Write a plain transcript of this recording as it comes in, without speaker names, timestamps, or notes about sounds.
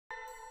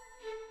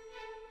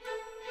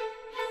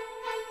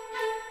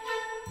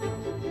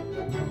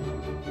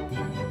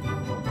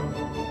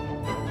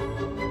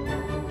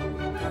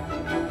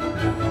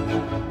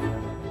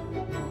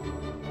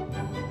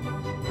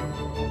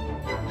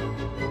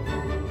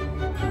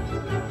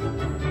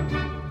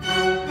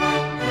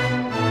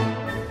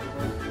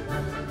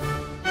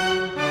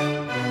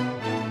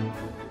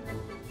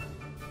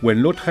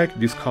When Lautrec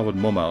discovered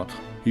Montmartre,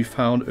 he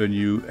found a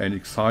new and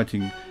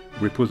exciting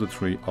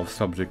repository of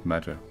subject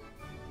matter.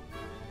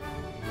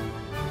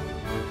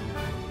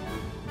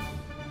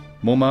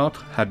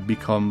 Montmartre had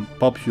become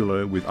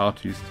popular with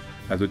artists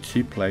as a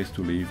cheap place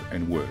to live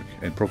and work,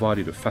 and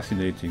provided a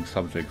fascinating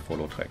subject for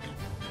Lautrec.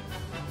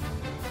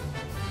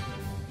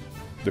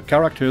 The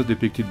characters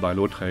depicted by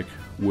Lautrec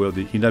were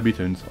the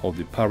inhabitants of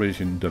the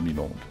Parisian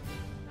demi-monde.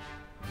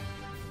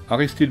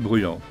 Aristide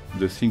Bruant,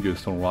 the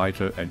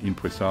singer-songwriter and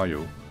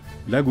impresario,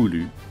 La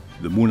Goulue,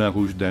 the Moulin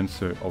Rouge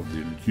dancer of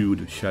the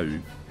lewd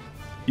Chahut,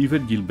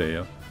 Yvette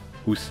Gilbert,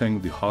 who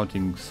sang the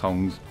haunting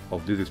songs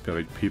of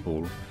desperate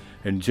people,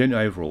 and Jane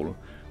Averill,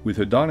 with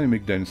her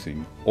dynamic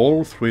dancing,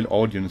 all thrilled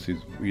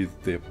audiences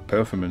with their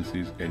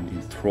performances and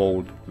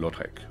enthralled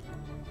Lautrec.